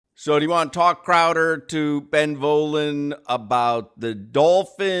So do you want to talk, Crowder, to Ben Volen about the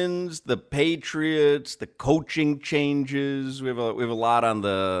Dolphins, the Patriots, the coaching changes? We have a lot on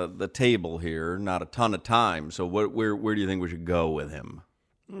the table here, not a ton of time. So where do you think we should go with him?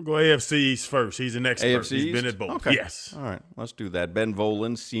 We'll go AFC East first. He's an expert. AFC He's East? been at both. Okay. Yes. All right, let's do that. Ben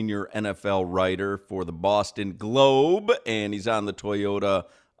Volen, senior NFL writer for the Boston Globe, and he's on the Toyota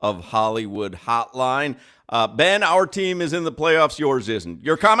of Hollywood hotline. Ben, our team is in the playoffs. Yours isn't.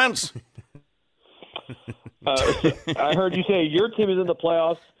 Your comments? I heard you say your team is in the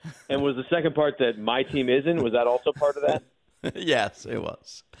playoffs, and was the second part that my team isn't? Was that also part of that? Yes, it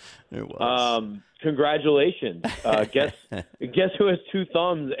was. It was. Congratulations. Guess who has two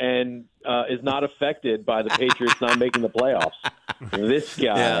thumbs and is not affected by the Patriots not making the playoffs? This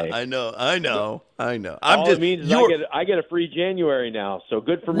guy. Yeah, I know. It means is I get a free January now, so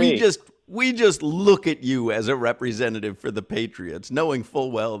good for me. We just look at you as a representative for the Patriots, knowing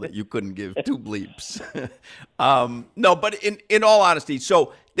full well that you couldn't give two bleeps. No, but in all honesty,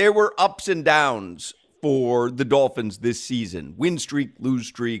 so there were ups and downs for the Dolphins this season. Win streak, lose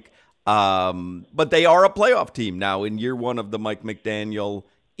streak. But they are a playoff team now in year one of the Mike McDaniel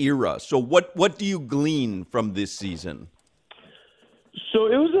era. So what do you glean from this season? So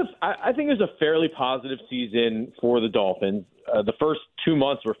I think it was a fairly positive season for the Dolphins. The first 2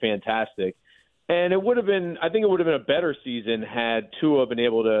 months were fantastic, and I think it would have been a better season had Tua been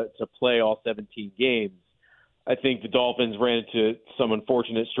able to play all 17 games. I think the Dolphins ran into some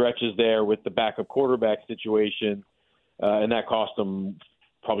unfortunate stretches there with the backup quarterback situation, and that cost them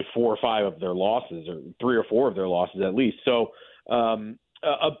probably 4 or 5 of their losses, or 3 or 4 of their losses at least. So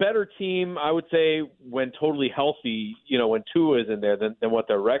a better team, I would say, when totally healthy, when Tua is in there, than what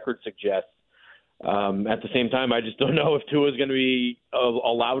their record suggests. At the same time, I just don't know if Tua is going to be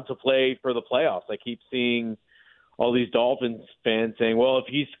allowed to play for the playoffs. I keep seeing all these Dolphins fans saying, well,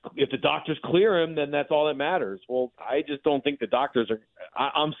 if the doctors clear him, then that's all that matters. Well, I just don't think the doctors are –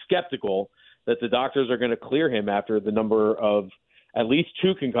 I'm skeptical that the doctors are going to clear him after the number of at least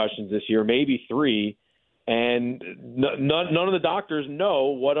 2 concussions this year, maybe 3, and none of the doctors know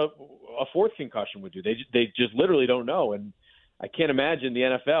what a 4th concussion would do. They just literally don't know, and I can't imagine the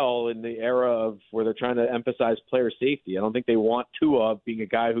NFL in the era of where they're trying to emphasize player safety. I don't think they want Tua being a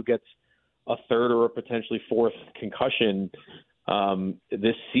guy who gets a 3rd or a potentially 4th concussion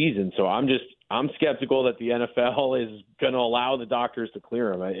this season. So I'm skeptical that the NFL is going to allow the doctors to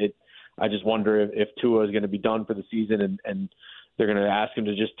clear him. I just wonder if Tua is going to be done for the season and they're going to ask him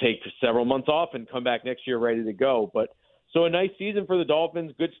to just take several months off and come back next year ready to go. But so a nice season for the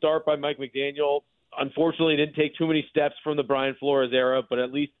Dolphins. Good start by Mike McDaniel. Unfortunately, didn't take too many steps from the Brian Flores era, but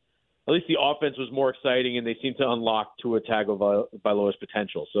at least the offense was more exciting, and they seemed to unlock Tua Tagovailoa's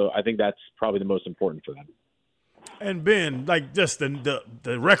potential. So I think that's probably the most important for them. And Ben, like just the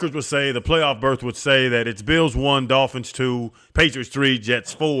records would say, the playoff berth would say that it's Bills 1, Dolphins 2, Patriots 3,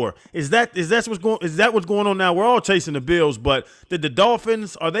 Jets 4. Is that what's going on now? We're all chasing the Bills, but did the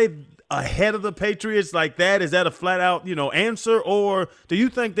Dolphins, are they ahead of the Patriots like that? Is that a flat out, answer, or do you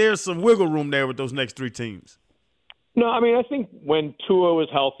think there's some wiggle room there with those next 3 teams? No, I mean, I think when Tua was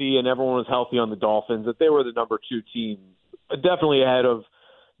healthy and everyone was healthy on the Dolphins, that they were the number 2 team, definitely ahead of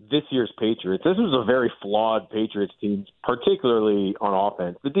this year's Patriots. This was a very flawed Patriots team, particularly on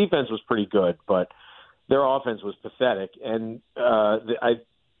offense. The defense was pretty good, but their offense was pathetic. And I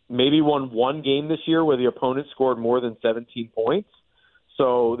maybe won 1 game this year where the opponent scored more than 17 points.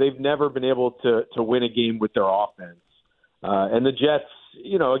 So they've never been able to win a game with their offense. And the Jets,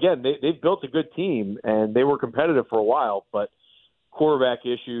 again, they've built a good team, and they were competitive for a while, but quarterback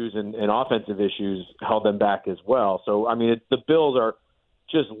issues and offensive issues held them back as well. So, I mean, the Bills are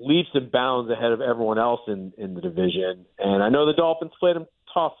just leaps and bounds ahead of everyone else in the division. And I know the Dolphins played them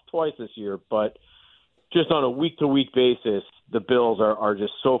tough twice this year, but just on a week-to-week basis, the Bills are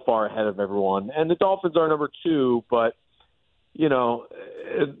just so far ahead of everyone. And the Dolphins are number 2, but,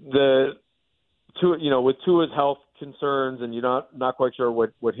 with Tua's health concerns and you're not quite sure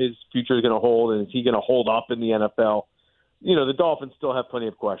what his future is going to hold and is he going to hold up in the NFL, the Dolphins still have plenty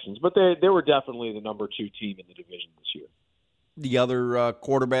of questions. But they were definitely the number 2 team in the division this year. The other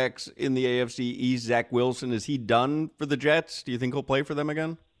quarterbacks in the AFC East, Zach Wilson, is he done for the Jets? Do you think he'll play for them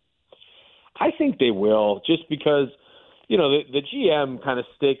again? I think they will, just because, the GM kind of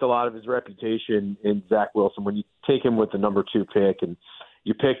staked a lot of his reputation in Zach Wilson when you take him with the number 2 pick, and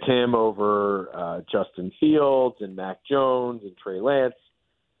you picked him over Justin Fields and Mac Jones and Trey Lance.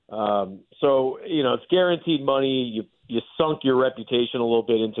 So, it's guaranteed money. You sunk your reputation a little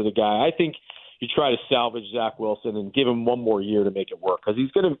bit into the guy. I think you try to salvage Zach Wilson and give him 1 more year to make it work, because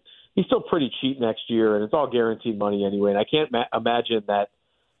he's still pretty cheap next year, and it's all guaranteed money anyway. And I can't imagine that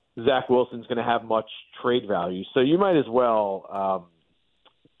Zach Wilson's going to have much trade value. So you might as well,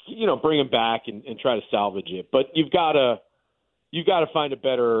 bring him back and try to salvage it. But you've got to find a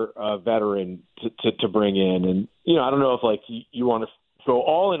better veteran to bring in. And, I don't know if you want to go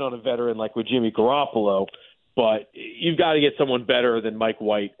all in on a veteran like with Jimmy Garoppolo, but you've got to get someone better than Mike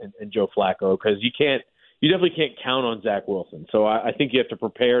White and Joe Flacco, because you definitely can't count on Zach Wilson. So I think you have to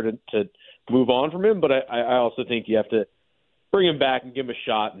prepare to move on from him, but I also think you have to bring him back and give him a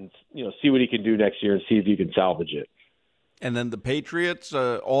shot and see what he can do next year and see if you can salvage it. And then the Patriots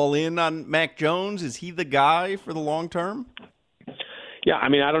all in on Mac Jones. Is he the guy for the long term? Yeah, I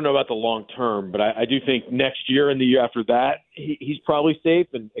mean, I don't know about the long term, but I do think next year and the year after that, he's probably safe.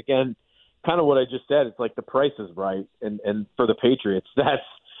 And again, kind of what I just said, it's like the price is right. And for the Patriots, that's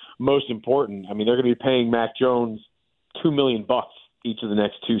most important. I mean, they're going to be paying Mac Jones $2 million each of the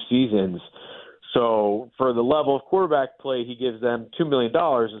next 2 seasons. So for the level of quarterback play he gives them, $2 million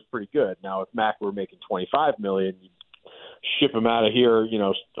is pretty good. Now, if Mac were making $25 million, you'd ship him out of here,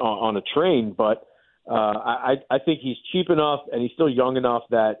 on a train. But I think he's cheap enough and he's still young enough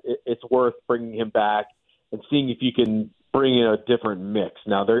that it's worth bringing him back and seeing if you can bring in a different mix.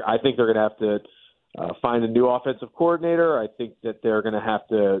 Now, I think they're going to have to find a new offensive coordinator. I think that they're going to have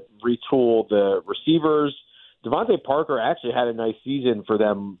to retool the receivers. Devontae Parker actually had a nice season for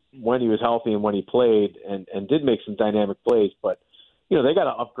them when he was healthy and when he played and did make some dynamic plays. But, they got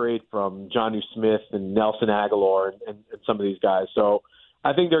to upgrade from Jonnu Smith and Nelson Aguilar and some of these guys. So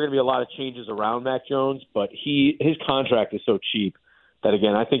I think there are going to be a lot of changes around Mac Jones, but his contract is so cheap that,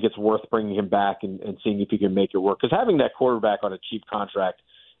 again, I think it's worth bringing him back and seeing if he can make it work. Because having that quarterback on a cheap contract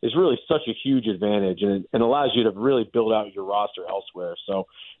is really such a huge advantage and allows you to really build out your roster elsewhere. So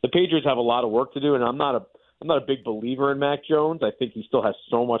the Patriots have a lot of work to do, and I'm not a big believer in Mac Jones. I think he still has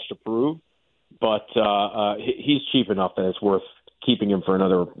so much to prove, but he's cheap enough that it's worth keeping him for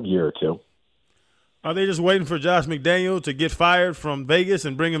another year or two. Are they just waiting for Josh McDaniels to get fired from Vegas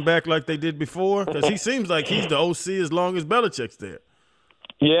and bring him back like they did before? Because he seems like he's the OC as long as Belichick's there.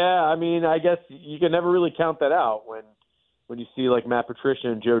 Yeah, I mean, I guess you can never really count that out when you see like Matt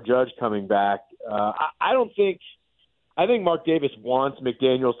Patricia and Joe Judge coming back. I think Mark Davis wants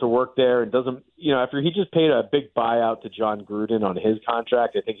McDaniels to work there and doesn't, after he just paid a big buyout to John Gruden on his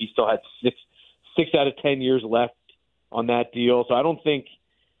contract, I think he still had six out of 10 years left on that deal. So I don't think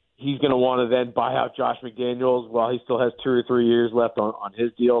he's going to want to then buy out Josh McDaniels while he still has 2 or 3 years left on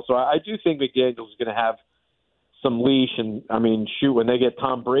his deal. So I do think McDaniels is going to have some leash. And, I mean, shoot, when they get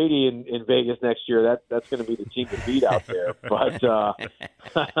Tom Brady in Vegas next year, that's going to be the team to beat out there. But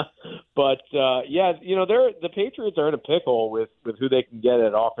the Patriots are in a pickle with who they can get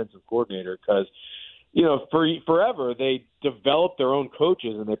at offensive coordinator because, forever they developed their own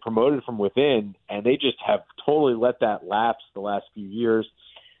coaches and they promoted from within, and they just have totally let that lapse the last few years.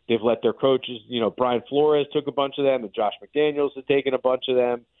 They've let their coaches, Brian Flores took a bunch of them, and Josh McDaniels has taken a bunch of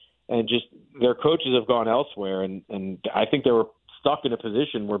them, and just their coaches have gone elsewhere. And I think they were stuck in a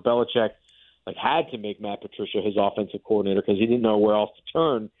position where Belichick had to make Matt Patricia his offensive coordinator because he didn't know where else to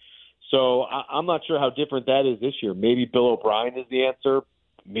turn. So I'm not sure how different that is this year. Maybe Bill O'Brien is the answer.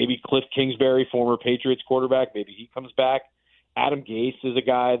 Maybe Cliff Kingsbury, former Patriots quarterback, maybe he comes back. Adam Gase is a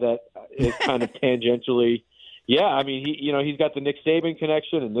guy that is kind of tangentially. Yeah, I mean, he's got the Nick Saban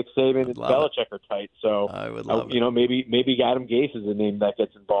connection, and Nick Saban and Belichick are tight. So, I would love it. Maybe Adam Gase is a name that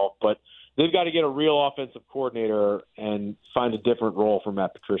gets involved. But they've got to get a real offensive coordinator and find a different role for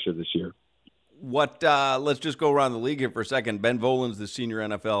Matt Patricia this year. Let's just go around the league here for a second. Ben Volin's the senior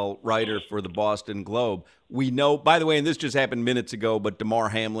NFL writer for the Boston Globe. We know, by the way, and this just happened minutes ago, but Damar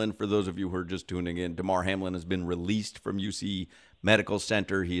Hamlin, for those of you who are just tuning in, Damar Hamlin has been released from UC Medical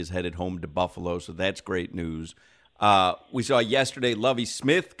Center. He is headed home to Buffalo, so that's great news. We saw yesterday Lovie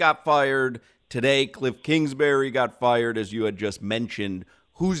Smith got fired. Today, Cliff Kingsbury got fired, as you had just mentioned.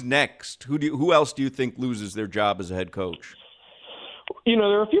 Who's next? Who else do you think loses their job as a head coach? There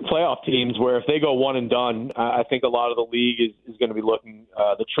are a few playoff teams where if they go one and done, I think a lot of the league is going to be looking.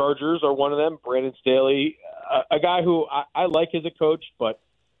 The Chargers are one of them. Brandon Staley, a guy who I like as a coach, but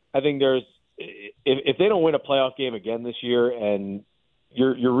I think if they don't win a playoff game again this year, and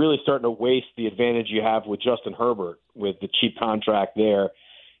you're really starting to waste the advantage you have with Justin Herbert with the cheap contract there.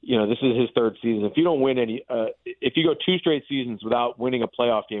 This is his third season. If you don't win if you go 2 straight seasons without winning a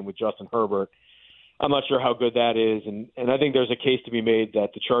playoff game with Justin Herbert, I'm not sure how good that is. And I think there's a case to be made that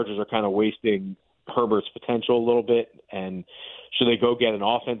the Chargers are kind of wasting Herbert's potential a little bit. And should they go get an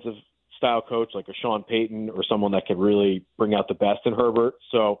offensive style coach like a Sean Payton or someone that could really bring out the best in Herbert?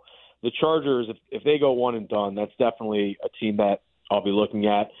 So the Chargers, if they go one and done, that's definitely a team that I'll be looking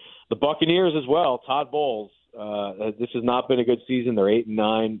at. The Buccaneers as well. Todd Bowles, This has not been a good season. They're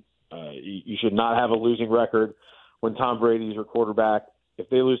 8-9. You should not have a losing record when Tom Brady's your quarterback. If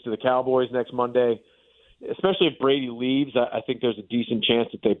they lose to the Cowboys next Monday, especially if Brady leaves, I think there's a decent chance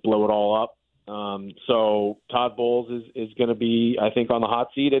that they blow it all up. So Todd Bowles is going to be, I think, on the hot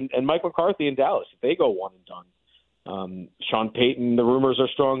seat, and Mike McCarthy in Dallas, if they go one and done. Sean Payton, the rumors are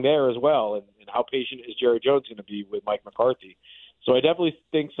strong there as well, and how patient is Jerry Jones going to be with Mike McCarthy? So I definitely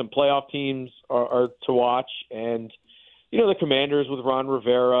think some playoff teams are to watch, and the Commanders with Ron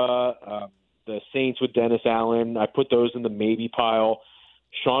Rivera, the Saints with Dennis Allen, I put those in the maybe pile.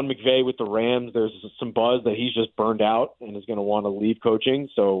 Sean McVay with the Rams, there's some buzz that he's just burned out and is going to want to leave coaching,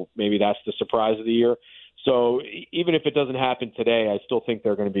 so maybe that's the surprise of the year. So even if it doesn't happen today, I still think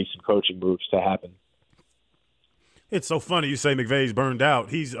there are going to be some coaching moves to happen. It's so funny you say McVay's burned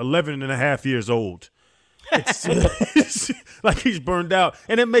out. He's 11 and a half years old. It's like he's burned out.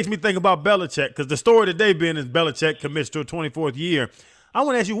 And it makes me think about Belichick, because the story today being is Belichick commits to a 24th year. I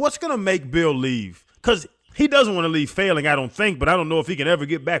want to ask you, what's going to make Bill leave? Because he doesn't want to leave failing, I don't think, but I don't know if he can ever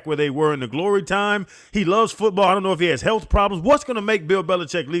get back where they were in the glory time. He loves football. I don't know if he has health problems. What's going to make Bill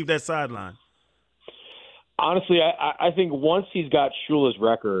Belichick leave that sideline? Honestly, I think once he's got Shula's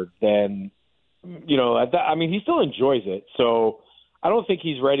record, then, he still enjoys it. So I don't think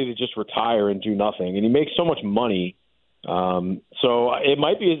he's ready to just retire and do nothing. And he makes so much money. So it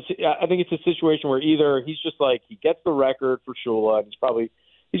might be, I think it's a situation where either he's just like, he gets the record for Shula, and he's probably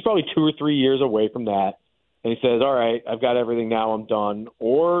 2 or 3 years away from that. And he says, all right, I've got everything now, I'm done.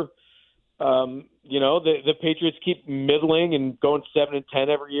 Or, the Patriots keep middling and going 7-10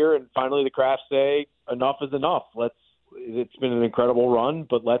 every year, and finally the Crafts say, enough is enough. It's been an incredible run,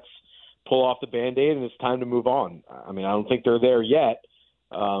 but let's pull off the Band-Aid, and it's time to move on. I mean, I don't think they're there yet.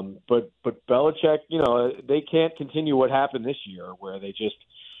 But Belichick, they can't continue what happened this year, where they just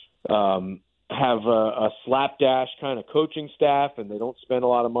have a slapdash kind of coaching staff, and they don't spend a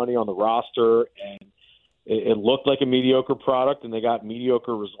lot of money on the roster, and it looked like a mediocre product, and they got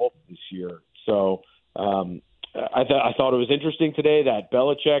mediocre results this year. So I thought it was interesting today that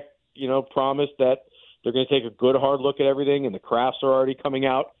Belichick, promised that they're going to take a good hard look at everything, and the Crafts are already coming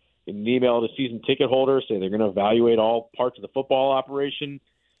out in an email to season ticket holders, say they're going to evaluate all parts of the football operation.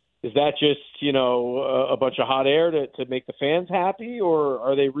 Is that just, a bunch of hot air to make the fans happy, or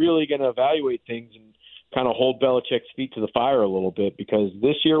are they really going to evaluate things and kind of hold Belichick's feet to the fire a little bit? Because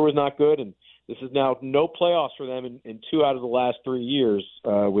this year was not good, and this is now no playoffs for them in 2 out of the last 3 years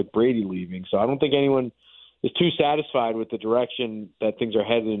with Brady leaving. So I don't think anyone is too satisfied with the direction that things are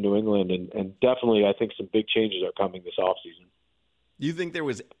headed in New England, and definitely I think some big changes are coming this offseason. Do you think there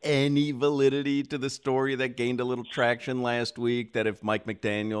was any validity to the story that gained a little traction last week, that if Mike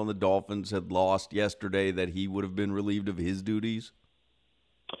McDaniel and the Dolphins had lost yesterday, that he would have been relieved of his duties?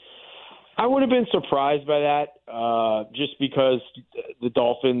 I would have been surprised by that, just because the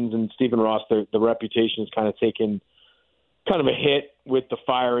Dolphins and Stephen Ross, the reputation has kind of taken kind of a hit with the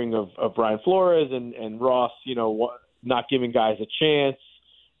firing of Brian Flores and Ross, not giving guys a chance.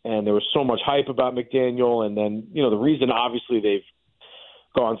 And there was so much hype about McDaniel. And then, the reason obviously they've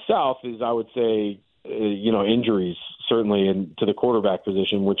gone south is, I would say, injuries, certainly to the quarterback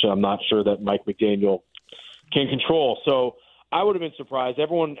position, which I'm not sure that Mike McDaniel can control. So I would have been surprised.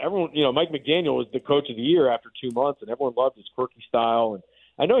 Everyone, Mike McDaniel was the coach of the year after 2 months, and everyone loved his quirky style. And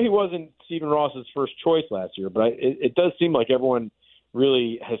I know he wasn't Stephen Ross's first choice last year, but it does seem like everyone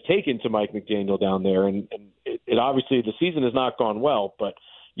really has taken to Mike McDaniel down there. And it obviously, the season has not gone well, but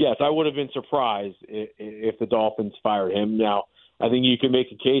yes, I would have been surprised if the Dolphins fired him. Now, I think you can make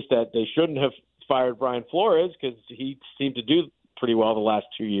a case that they shouldn't have fired Brian Flores, because he seemed to do pretty well the last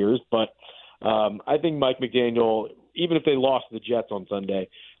 2 years. But I think Mike McDaniel, even if they lost the Jets on Sunday,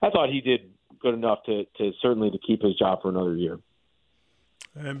 I thought he did good enough to certainly to keep his job for another year.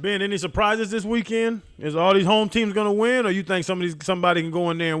 And Ben, any surprises this weekend? Is all these home teams going to win, or you think somebody can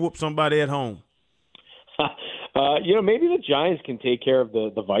go in there and whoop somebody at home? Maybe the Giants can take care of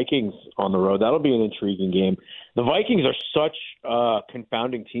the Vikings on the road. That'll be an intriguing game. The Vikings are such a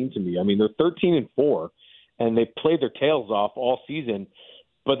confounding team to me. I mean, they're 13-4, and they played their tails off all season,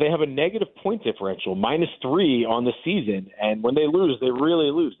 but they have a negative point differential, -3 on the season. And when they lose, they really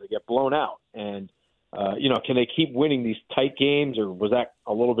lose. They get blown out. And, can they keep winning these tight games, or was that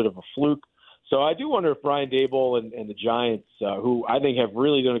a little bit of a fluke? So I do wonder if Brian Daboll and the Giants, who I think have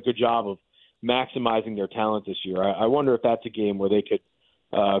really done a good job of maximizing their talent this year, I wonder if that's a game where they could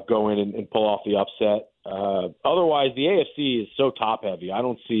go in and pull off the upset. Otherwise, the AFC is so top-heavy. I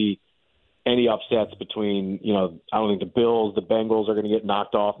don't see any upsets between, I don't think the Bills, the Bengals are going to get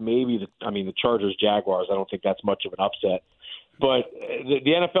knocked off. Maybe the Chargers, Jaguars, I don't think that's much of an upset. But the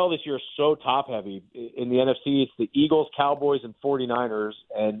NFL this year is so top heavy. In the NFC, it's the Eagles, Cowboys, and 49ers,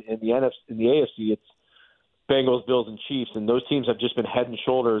 and in the AFC, it's Bengals, Bills, and Chiefs, and those teams have just been head and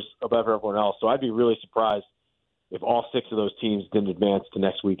shoulders above everyone else. So I'd be really surprised if all 6 of those teams didn't advance to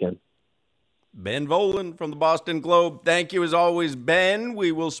next weekend. Ben Volen from the Boston Globe. Thank you as always, Ben.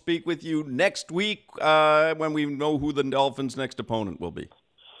 We will speak with you next week when we know who the Dolphins' next opponent will be.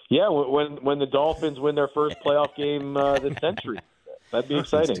 Yeah, when the Dolphins win their first playoff game this century. That'd be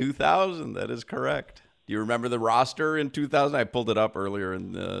exciting. Since 2000, that is correct. Do you remember the roster in 2000? I pulled it up earlier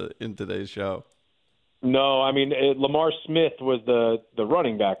in today's show. No, I mean, Lamar Smith was the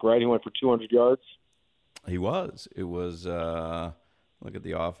running back, right? He went for 200 yards. He was. It was, look at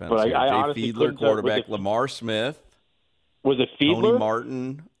the offense. But here. Jay Fiedler, quarterback. Lamar Smith. Was it Fiedler? Tony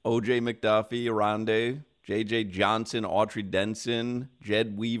Martin, O.J. McDuffie, Arande, J.J. Johnson, Autry Denson,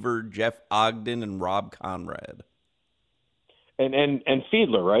 Jed Weaver, Jeff Ogden, and Rob Conrad. And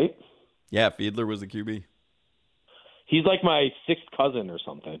Fiedler, right? Yeah, Fiedler was the QB. He's like my 6th cousin or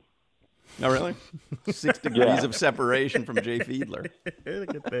something. Oh, really? 6 degrees of separation from Jay Fiedler.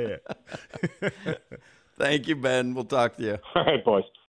 Look at that. Thank you, Ben. We'll talk to you. All right, boys.